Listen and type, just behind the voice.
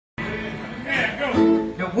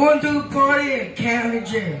One through the party in county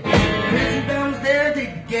jail. Prison bell was there, they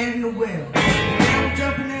began to wail. They began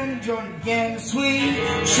jumping and the joint began to swing.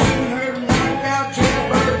 Shooting her knocked out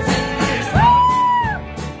jailbirds and let's rock.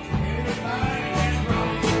 Everybody, let's rock.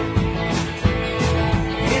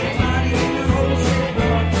 Everybody in the whole cell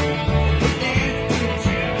block. Let's dance to the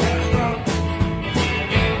jailhouse rock.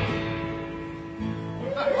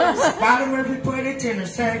 Spider Murphy played a tenor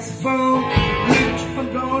saxophone. I'm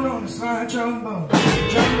blowing on a slide trombone.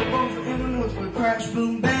 Jungle bones for Illinois with crash,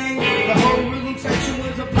 boom, bang. The whole rhythm section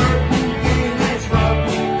was a purple gang. Let's rock.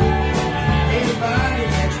 Everybody,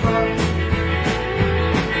 let's rock.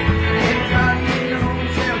 Everybody in the whole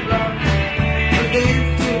cell block. Let's dance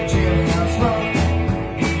to the jailhouse rock.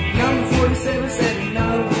 Number 47 said to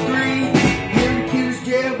number 3. You're the cutest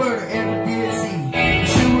jailbird I ever did see. You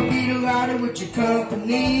sure would be delighted with your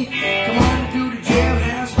company. Come on and do the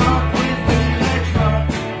jailhouse rock.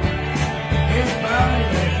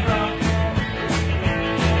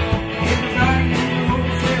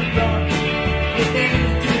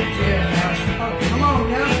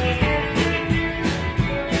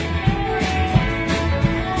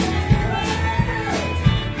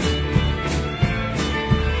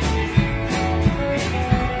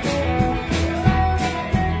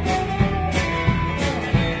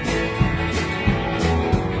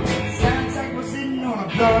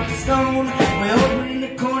 Stone, way over in the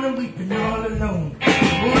corner, weeping all alone.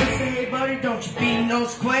 Boy, say, hey buddy, don't you be no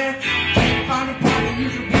square. Can't find a party,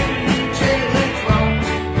 use a pen in the chair. Let's rock.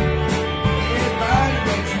 Everybody,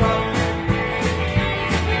 let's rock.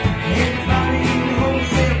 Everybody in the whole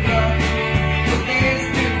cell block. Let's dance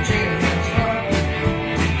to the jailhouse rock.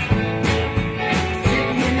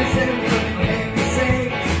 Sitting in the cell, looking back to say,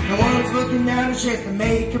 no one's looking down the chest to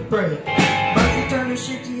make a break. Turned to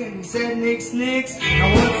shitty and he said nix nix. I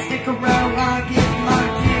want to stick around while I get my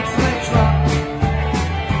kicks. Let's rock.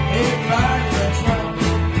 Everybody, let's rock.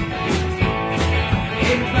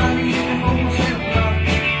 Everybody in the whole cell block.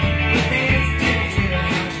 Let's dance to the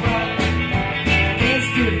jailhouse rock. Dance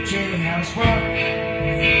to the jailhouse rock.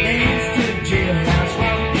 Dance to the jailhouse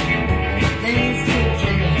rock. Dance to the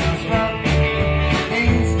jailhouse rock.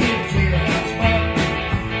 Dance to the jailhouse rock.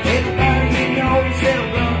 Everybody in the whole cell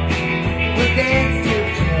block. Dance to